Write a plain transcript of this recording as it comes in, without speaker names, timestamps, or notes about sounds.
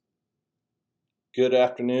Good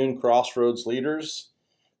afternoon, Crossroads leaders.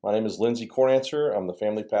 My name is Lindsey Cornancer. I'm the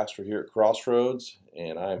family pastor here at Crossroads,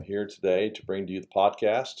 and I am here today to bring to you the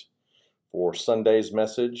podcast for Sunday's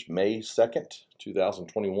message, May 2nd,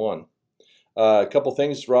 2021. A couple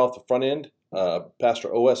things right off the front end.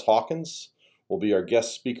 Pastor O.S. Hawkins will be our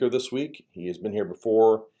guest speaker this week. He has been here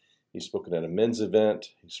before. He's spoken at a men's event.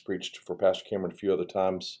 He's preached for Pastor Cameron a few other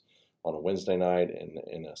times on a Wednesday night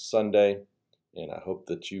and a Sunday. And I hope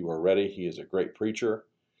that you are ready. He is a great preacher.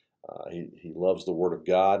 He loves the Word of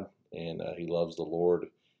God, and he loves the Lord,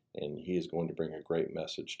 and he is going to bring a great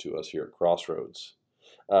message to us here at Crossroads.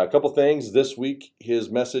 A couple things this week. His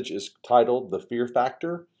message is titled The Fear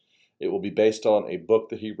Factor. It will be based on a book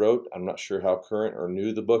that he wrote. I'm not sure how current or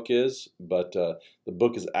new the book is, but the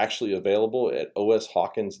book is actually available at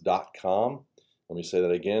oshawkins.com. Let me say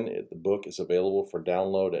that again. The book is available for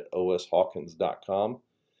download at oshawkins.com.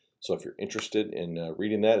 So if you're interested in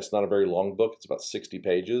reading that, it's not a very long book. It's about 60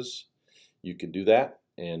 pages. You could do that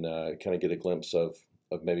and kind of get a glimpse of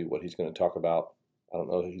maybe what he's going to talk about. I don't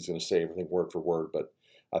know that he's going to say everything word for word, but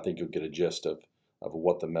I think you'll get a gist of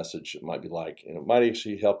what the message might be like. And it might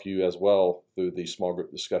actually help you as well through the small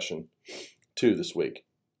group discussion too this week.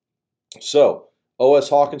 So O.S.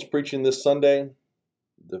 Hawkins preaching this Sunday,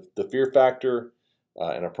 the Fear Factor,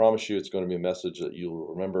 and I promise you it's going to be a message that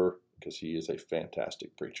you'll remember, because he is a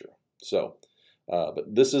fantastic preacher. So,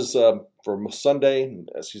 but this is for Sunday,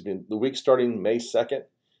 the week starting May 2nd,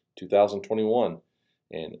 2021.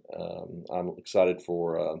 And I'm excited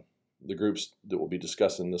for the groups that will be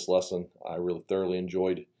discussing this lesson. I really thoroughly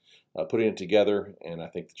enjoyed putting it together, and I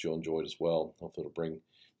think that you'll enjoy it as well. Hopefully it'll bring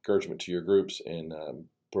encouragement to your groups and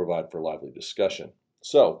provide for lively discussion.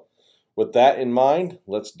 So, with that in mind,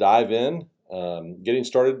 let's dive in. Getting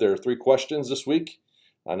started, there are 3 questions this week.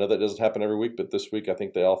 I know that doesn't happen every week, but this week I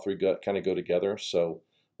think they all 3 kind of go together. So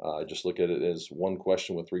just look at it as one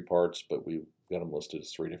question with 3 parts, but we've got them listed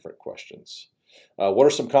as 3 different questions. What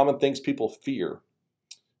are some common things people fear?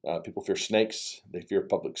 People fear snakes. They fear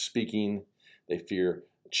public speaking. They fear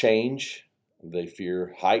change. They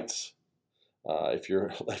fear heights. If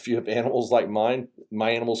you have animals like mine,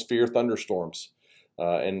 my animals fear thunderstorms,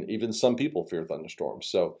 and even some people fear thunderstorms.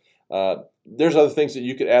 So there's other things that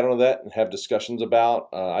you could add on to that and have discussions about.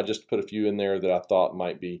 I just put a few in there that I thought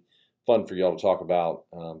might be fun for y'all to talk about,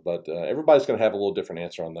 but everybody's going to have a little different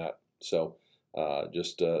answer on that. So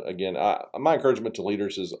again, my encouragement to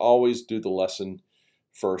leaders is always do the lesson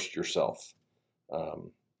first yourself.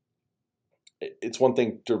 It's one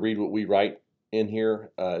thing to read what we write in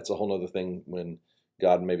here. It's a whole other thing when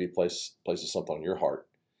God maybe places something on your heart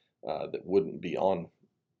that wouldn't be on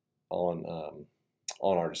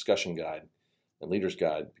our discussion guide and leader's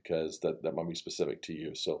guide, because that might be specific to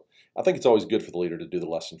you. So I think it's always good for the leader to do the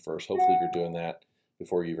lesson first. Hopefully you're doing that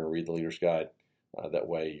before you even read the leader's guide. That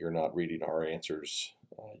way you're not reading our answers.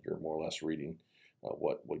 You're more or less reading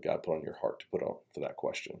what God put on your heart to put on for that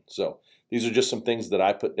question. So these are just some things that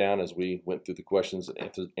I put down as we went through the questions and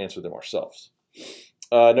answered them ourselves.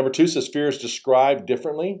 Number 2 says fear is described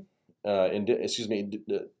differently.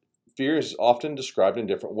 Fear is often described in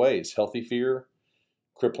different ways. Healthy fear,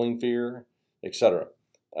 crippling fear, etc.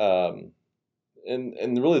 And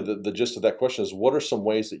really the gist of that question is, what are some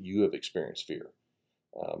ways that you have experienced fear?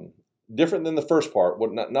 Different than the first part.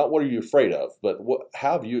 Not what are you afraid of, but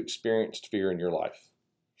how have you experienced fear in your life?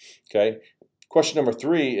 Okay. Question number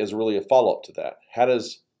 3 is really a follow-up to that. How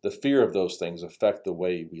does the fear of those things affect the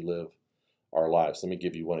way we live our lives? Let me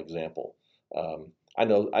give you one example. I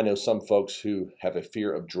know some folks who have a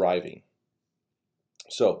fear of driving.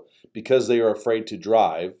 So because they are afraid to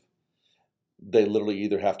drive, they literally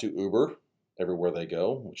either have to Uber everywhere they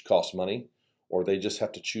go, which costs money, or they just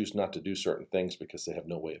have to choose not to do certain things because they have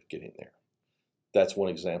no way of getting there. That's one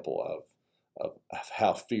example of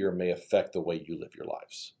how fear may affect the way you live your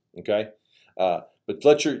lives. Okay? But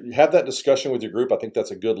have that discussion with your group. I think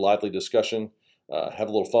that's a good, lively discussion. Have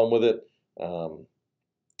a little fun with it.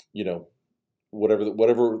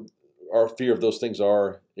 Whatever our fear of those things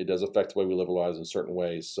are, it does affect the way we live our lives in certain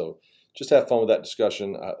ways. So just have fun with that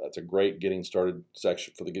discussion. That's a great getting started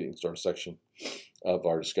section of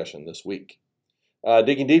our discussion this week.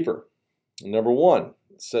 Digging deeper. Number 1,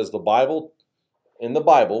 it says in the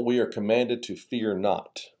Bible, we are commanded to fear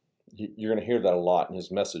not. You're going to hear that a lot in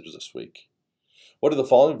his message this week. What do the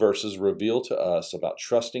following verses reveal to us about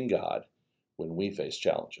trusting God when we face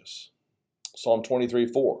challenges? Psalm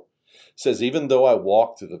 23:4 says, even though I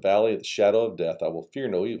walk through the valley of the shadow of death, I will fear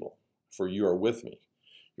no evil, for you are with me.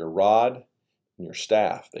 Your rod and your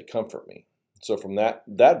staff, they comfort me. So from that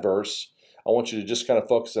verse, I want you to just kind of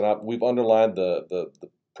focus on. We've underlined the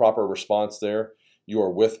proper response there. You are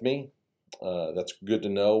with me. That's good to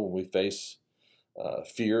know when we face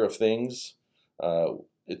fear of things.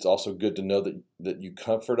 It's also good to know that you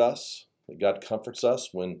comfort us, that God comforts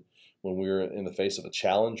us when we're in the face of a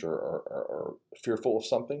challenge or fearful of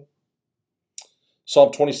something.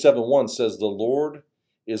 Psalm 27:1 says, "The Lord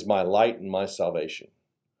is my light and my salvation.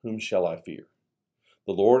 Whom shall I fear?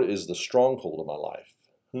 The Lord is the stronghold of my life.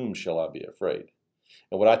 Whom shall I be afraid?"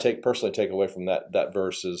 And what I personally take away from that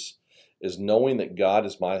verse is knowing that God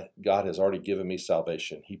has already given me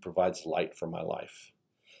salvation. He provides light for my life.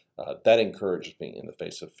 That encourages me in the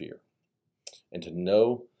face of fear. And to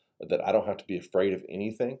know that I don't have to be afraid of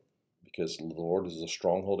anything because the Lord is a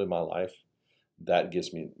stronghold in my life, that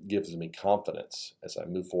gives me confidence as I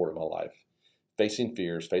move forward in my life, facing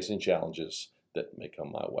fears, facing challenges that may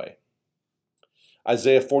come my way.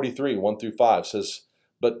 Isaiah 43:1-5 says,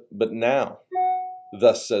 But now,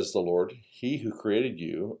 thus says the Lord, He who created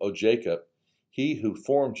you, O Jacob, He who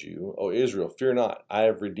formed you, O Israel, fear not, I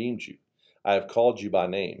have redeemed you. I have called you by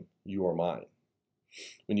name, you are mine.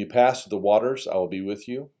 When you pass through the waters, I will be with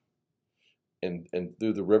you, and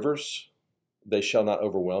through the rivers, they shall not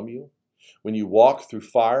overwhelm you. When you walk through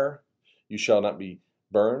fire, you shall not be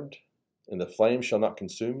burned, and the flame shall not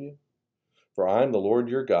consume you. For I am the Lord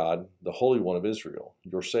your God, the Holy One of Israel,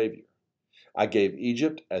 your Savior. I gave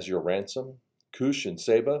Egypt as your ransom, Cush and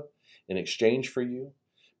Seba in exchange for you,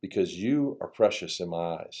 because you are precious in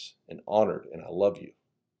my eyes, and honored, and I love you.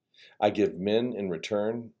 I give men in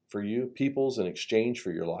return for you, peoples in exchange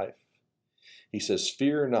for your life. He says,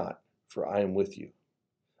 fear not, for I am with you.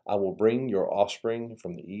 I will bring your offspring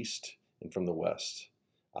from the east and from the west.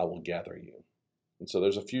 I will gather you. And so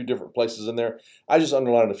there's a few different places in there. I just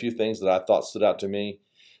underlined a few things that I thought stood out to me.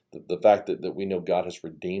 The fact that we know God has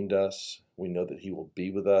redeemed us. We know that He will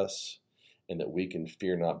be with us, and that we can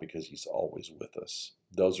fear not because He's always with us.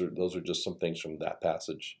 Those are just some things from that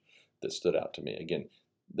passage that stood out to me. Again,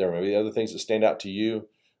 there may be other things that stand out to you.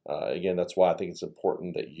 Again, that's why I think it's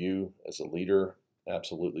important that you, as a leader,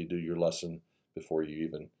 absolutely do your lesson before you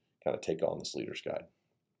even kind of take on this leader's guide.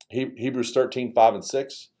 Hebrews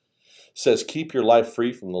 13:5-6 says, keep your life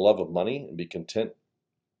free from the love of money and be content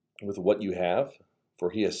with what you have. For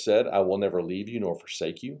He has said, I will never leave you nor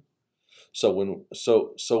forsake you. So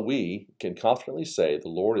we can confidently say, the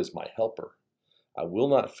Lord is my helper. I will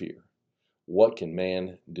not fear. What can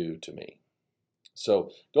man do to me?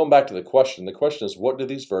 So going back to the question is, what do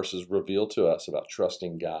these verses reveal to us about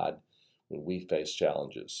trusting God when we face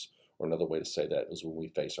challenges? Or another way to say that is when we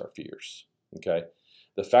face our fears. Okay,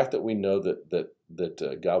 the fact that we know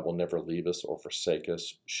that God will never leave us or forsake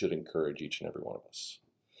us should encourage each and every one of us.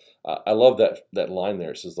 I love that line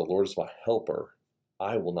there. It says, the Lord is my helper.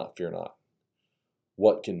 I will not fear not.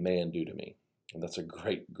 What can man do to me? And that's a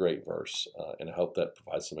great verse. And I hope that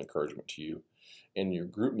provides some encouragement to you and your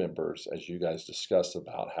group members as you guys discuss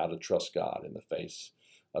about how to trust God in the face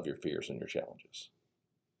of your fears and your challenges.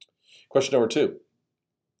 Question number 2.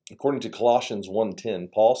 According to Colossians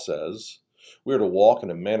 1:10, Paul says, we are to walk in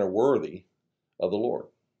a manner worthy of the Lord.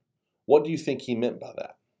 What do you think he meant by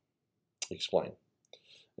that? Explain.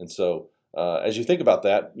 And so as you think about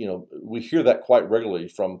that, we hear that quite regularly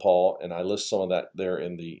from Paul, and I list some of that there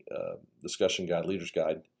in the discussion guide, leader's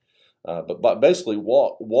guide. But basically,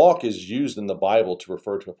 walk is used in the Bible to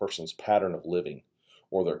refer to a person's pattern of living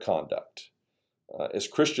or their conduct. As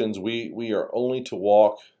Christians, we are only to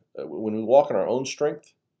walk, when we walk in our own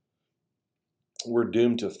strength, we're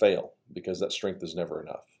doomed to fail because that strength is never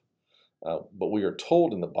enough. But we are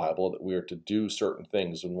told in the Bible that we are to do certain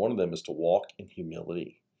things, and one of them is to walk in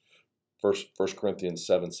humility. 1 Corinthians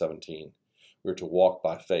 7:17. We are to walk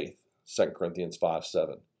by faith. 2 Corinthians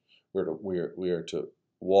 5:7. We are to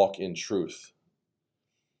walk in truth.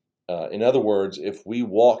 In other words, if we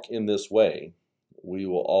walk in this way, we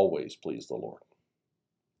will always please the Lord.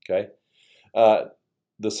 Okay.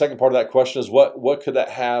 The second part of that question is, what could that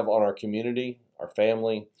have on our community, our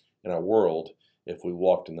family, and our world if we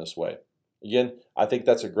walked in this way? Again, I think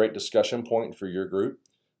that's a great discussion point for your group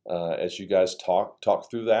as you guys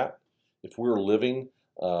talk through that. If we're living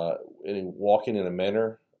and walking in a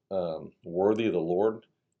manner worthy of the Lord,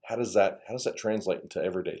 how does that translate into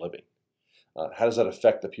everyday living? How does that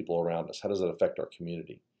affect the people around us? How does that affect our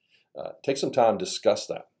community? Take some time to discuss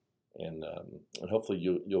that, and hopefully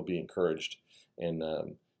you'll be encouraged and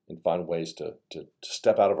find ways to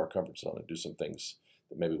step out of our comfort zone and do some things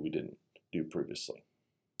that maybe we didn't do previously.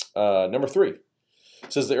 Number 3,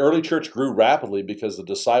 it says the early church grew rapidly because the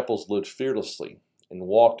disciples lived fearlessly and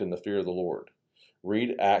walked in the fear of the Lord.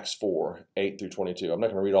 Read Acts 4:8-22. I'm not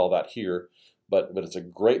going to read all that here, but it's a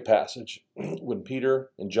great passage when Peter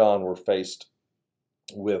and John were faced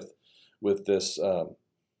with this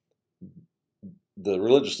the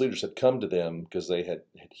religious leaders had come to them because they had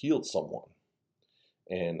healed someone,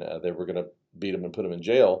 and they were going to beat him and put him in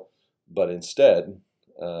jail, but instead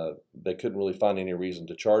they couldn't really find any reason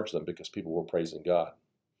to charge them because people were praising God.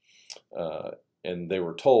 And they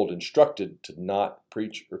were instructed to not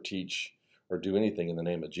preach or teach or do anything in the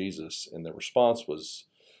name of Jesus. And the response was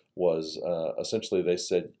essentially they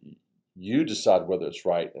said, "You decide whether it's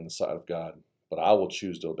right in the sight of God, but I will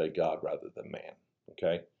choose to obey God rather than man."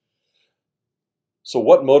 Okay. So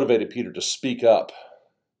what motivated Peter to speak up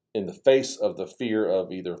in the face of the fear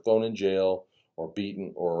of either thrown in jail or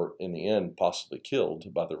beaten or in the end possibly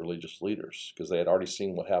killed by the religious leaders, because they had already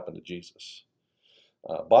seen what happened to Jesus?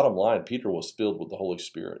 Bottom line, Peter was filled with the Holy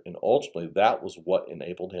Spirit, and ultimately that was what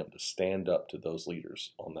enabled him to stand up to those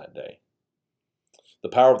leaders on that day. The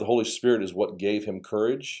power of the Holy Spirit is what gave him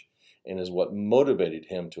courage and is what motivated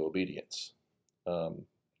him to obedience.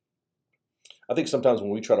 I think sometimes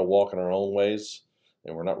when we try to walk in our own ways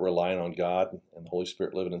and we're not relying on God and the Holy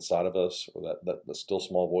Spirit living inside of us, or that still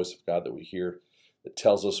small voice of God that we hear that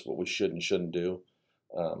tells us what we should and shouldn't do,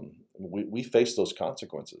 we face those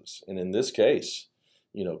consequences. And in this case,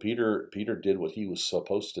 Peter did what he was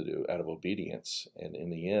supposed to do out of obedience, and in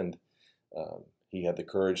the end, he had the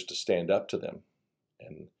courage to stand up to them,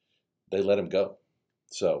 and they let him go.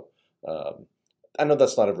 So I know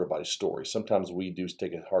that's not everybody's story. Sometimes we do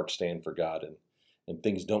take a hard stand for God, and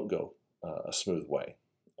things don't go a smooth way.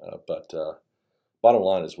 But bottom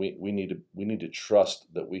line is we need to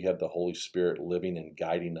trust that we have the Holy Spirit living and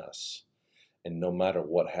guiding us, and no matter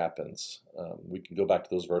what happens, we can go back to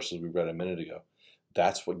those verses we read a minute ago.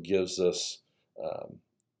 That's what gives us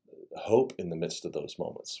hope in the midst of those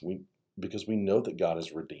moments. Because we know that God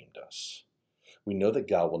has redeemed us. We know that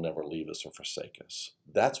God will never leave us or forsake us.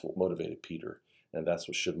 That's what motivated Peter, and that's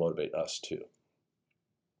what should motivate us too.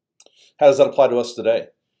 How does that apply to us today?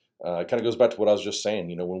 It kind of goes back to what I was just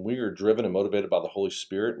saying. When we are driven and motivated by the Holy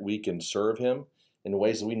Spirit, we can serve Him in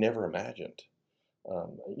ways that we never imagined.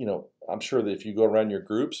 I'm sure that if you go around your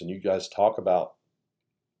groups and you guys talk about,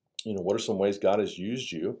 what are some ways God has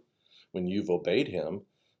used you when you've obeyed Him,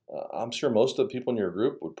 I'm sure most of the people in your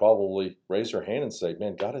group would probably raise their hand and say,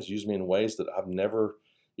 "Man, God has used me in ways that I've never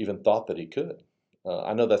even thought that He could."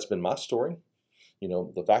 I know that's been my story.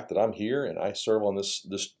 The fact that I'm here and I serve on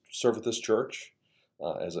serve at this church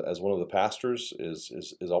as one of the pastors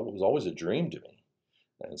was always a dream to me,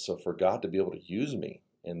 and so for God to be able to use me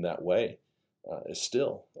in that way is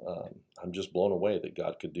still, I'm just blown away that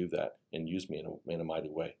God could do that and use me in a mighty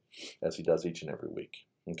way, as He does each and every week.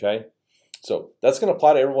 Okay, so that's going to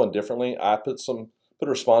apply to everyone differently. I put a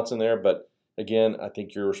response in there, but again, I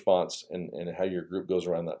think your response and how your group goes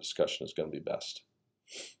around that discussion is going to be best.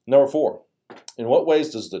 Number 4, in what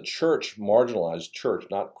ways does the church, marginalized church,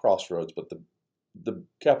 not Crossroads, but the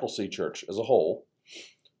capital C church as a whole,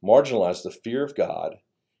 marginalize the fear of God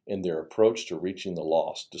in their approach to reaching the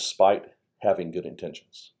lost, despite having good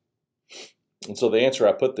intentions? And so the answer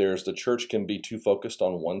I put there is the church can be too focused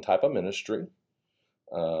on one type of ministry,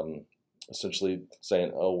 essentially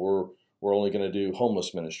saying, "Oh, we're only going to do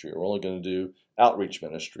homeless ministry, or we're only going to do outreach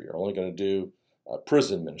ministry, or only going to do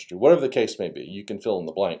prison ministry," whatever the case may be. You can fill in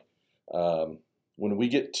the blank. When we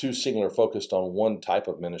get too singular focused on one type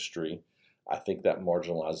of ministry, I think that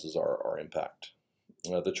marginalizes our impact.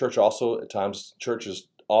 The church also, churches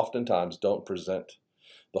oftentimes don't present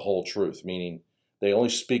the whole truth, meaning they only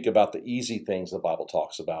speak about the easy things the Bible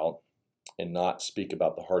talks about and not speak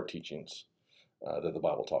about the hard teachings that the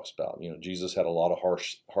Bible talks about. Jesus had a lot of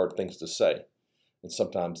hard things to say, and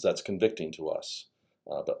sometimes that's convicting to us.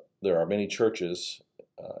 But there are many churches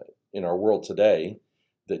in our world today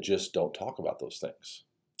that just don't talk about those things.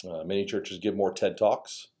 Many churches give more TED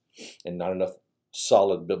Talks and not enough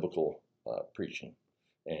solid biblical preaching,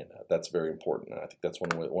 and that's very important. And I think that's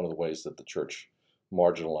one of the ways that the church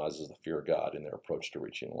marginalizes the fear of God in their approach to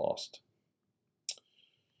reaching the lost.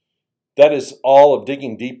 That is all of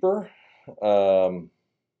digging deeper, and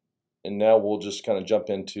now we'll just kind of jump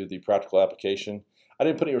into the practical application. I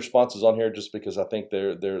didn't put any responses on here just because I think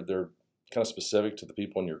they're kind of specific to the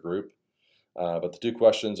people in your group. But the 2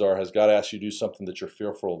 questions are: has God asked you to do something that you're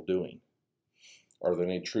fearful of doing? Are there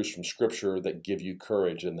any truths from Scripture that give you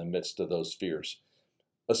courage in the midst of those fears?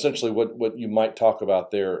 Essentially, what you might talk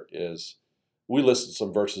about there is, we listed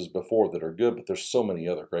some verses before that are good, but there's so many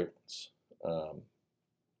other great ones.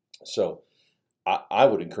 So I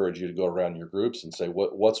would encourage you to go around your groups and say,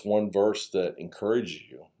 what's one verse that encourages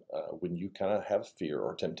you when you kind of have fear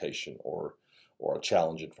or temptation or a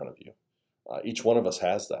challenge in front of you? Each one of us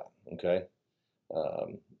has that, okay?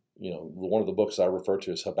 One of the books I refer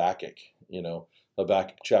to is Habakkuk.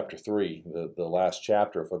 Habakkuk chapter 3, the last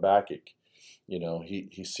chapter of Habakkuk.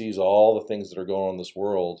 He sees all the things that are going on in this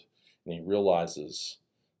world, and he realizes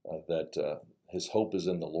that his hope is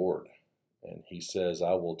in the Lord. And he says,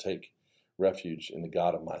 I will take refuge in the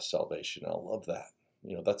God of my salvation. I love that.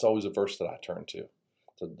 That's always a verse that I turn to.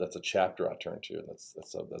 So that's a chapter I turn to. And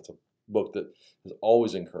that's a book that has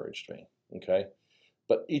always encouraged me. Okay?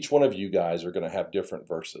 But each one of you guys are going to have different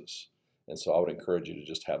verses. And so I would encourage you to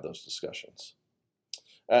just have those discussions.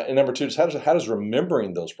 And number two is how does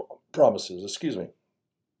remembering those promises,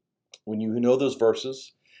 when you know those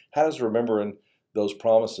verses, how does remembering those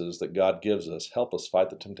promises that God gives us help us fight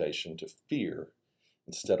the temptation to fear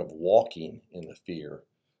instead of walking in the fear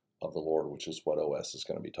of the Lord, which is what OS is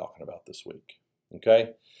going to be talking about this week.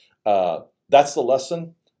 Okay, that's the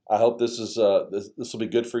lesson. I hope this will be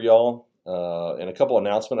good for y'all. And a couple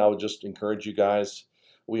announcements. I would just encourage you guys.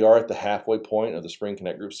 We are at the halfway point of the Spring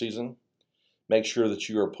Connect Group season. Make sure that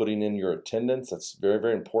you are putting in your attendance. That's very,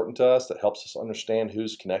 very important to us. That helps us understand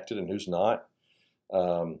who's connected and who's not.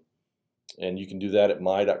 And you can do that at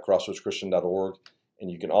my.crossroadschristian.org. And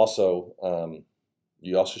you can also,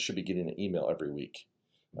 you also should be getting an email every week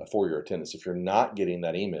for your attendance. If you're not getting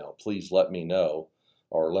that email, please let me know,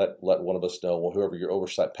 or let one of us know, well, whoever your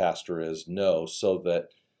oversight pastor is, know, so that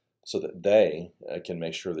they can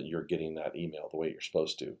make sure that you're getting that email the way you're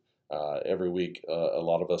supposed to. Every week, a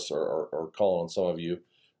lot of us are calling on some of you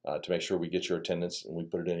to make sure we get your attendance, and we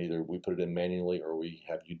put it in manually, or we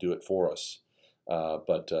have you do it for us.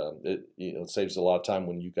 But it saves a lot of time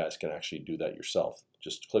when you guys can actually do that yourself.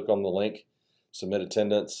 Just click on the link, submit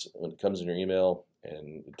attendance when it comes in your email,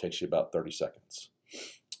 and it takes you about 30 seconds.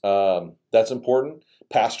 That's important.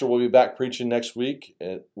 Pastor will be back preaching next week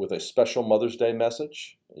with a special Mother's Day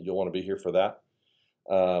message. You'll want to be here for that.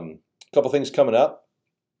 A couple things coming up.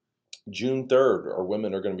 June 3rd, our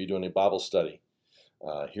women are going to be doing a Bible study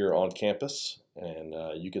here on campus, and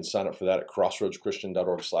you can sign up for that at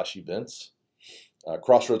crossroadschristian.org/events.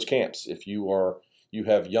 Crossroads Camps, if you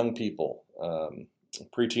have young people,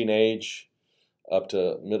 preteen age up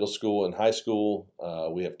to middle school and high school,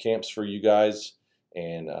 we have camps for you guys,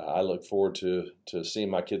 and I look forward to seeing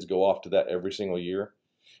my kids go off to that every single year.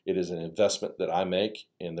 It is an investment that I make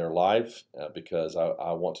in their life because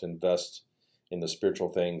I want to invest in the spiritual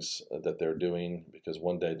things that they're doing, because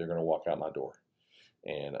one day they're going to walk out my door,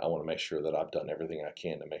 and I want to make sure that I've done everything I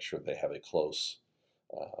can to make sure they have a close,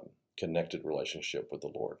 connected relationship with the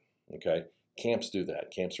Lord. Okay, camps do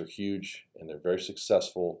that. Camps are huge, and they're very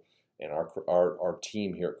successful. And our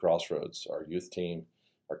team here at Crossroads, our youth team,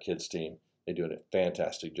 our kids team, they do a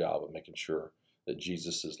fantastic job of making sure that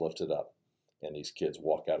Jesus is lifted up, and these kids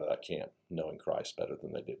walk out of that camp knowing Christ better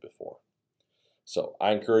than they did before. So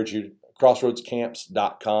I encourage you,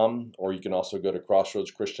 crossroadscamps.com, or you can also go to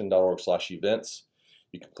crossroadschristian.org/events.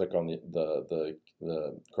 You can click on the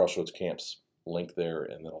Crossroads Camps link there,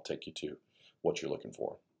 and that'll take you to what you're looking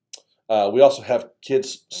for. We also have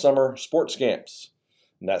kids' summer sports camps,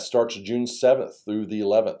 and that starts June 7th through the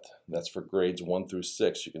 11th. That's for grades 1 through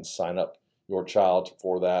 6. You can sign up your child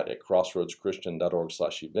for that at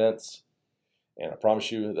crossroadschristian.org/events. And I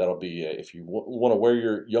promise you that'll be, if you want to wear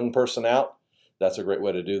your young person out, that's a great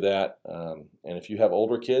way to do that. And if you have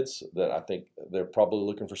older kids, that I think they're probably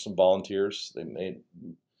looking for some volunteers. They may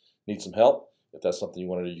need some help. If that's something you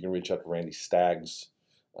want to do, you can reach out to Randy Staggs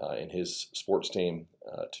and his sports team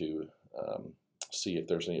to see if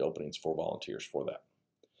there's any openings for volunteers for that.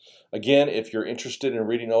 Again, if you're interested in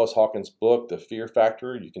reading O.S. Hawkins' book, The Fear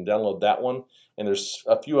Factor, you can download that one. And there's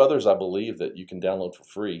a few others, I believe, that you can download for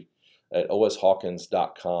free at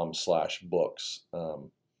oshawkins.com/books.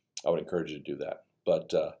 I would encourage you to do that.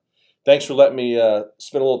 But thanks for letting me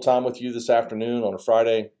spend a little time with you this afternoon on a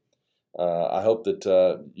Friday. I hope that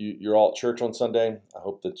you're all at church on Sunday. I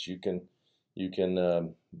hope that you can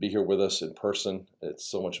be here with us in person. It's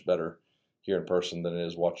so much better here in person than it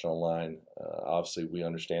is watching online. Obviously, we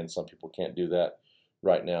understand some people can't do that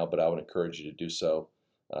right now, but I would encourage you to do so.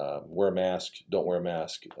 Wear a mask, don't wear a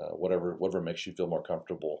mask, whatever makes you feel more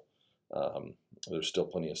comfortable. There's still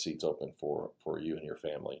plenty of seats open for you and your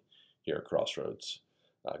family here at Crossroads.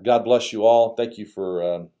 God bless you all. Thank you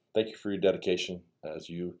for your dedication as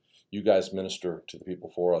you guys minister to the people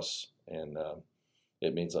for us, and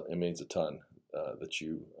it means a ton that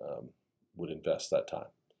you would invest that time,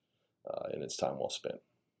 and it's time well spent.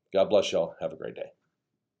 God bless y'all. Have a great day.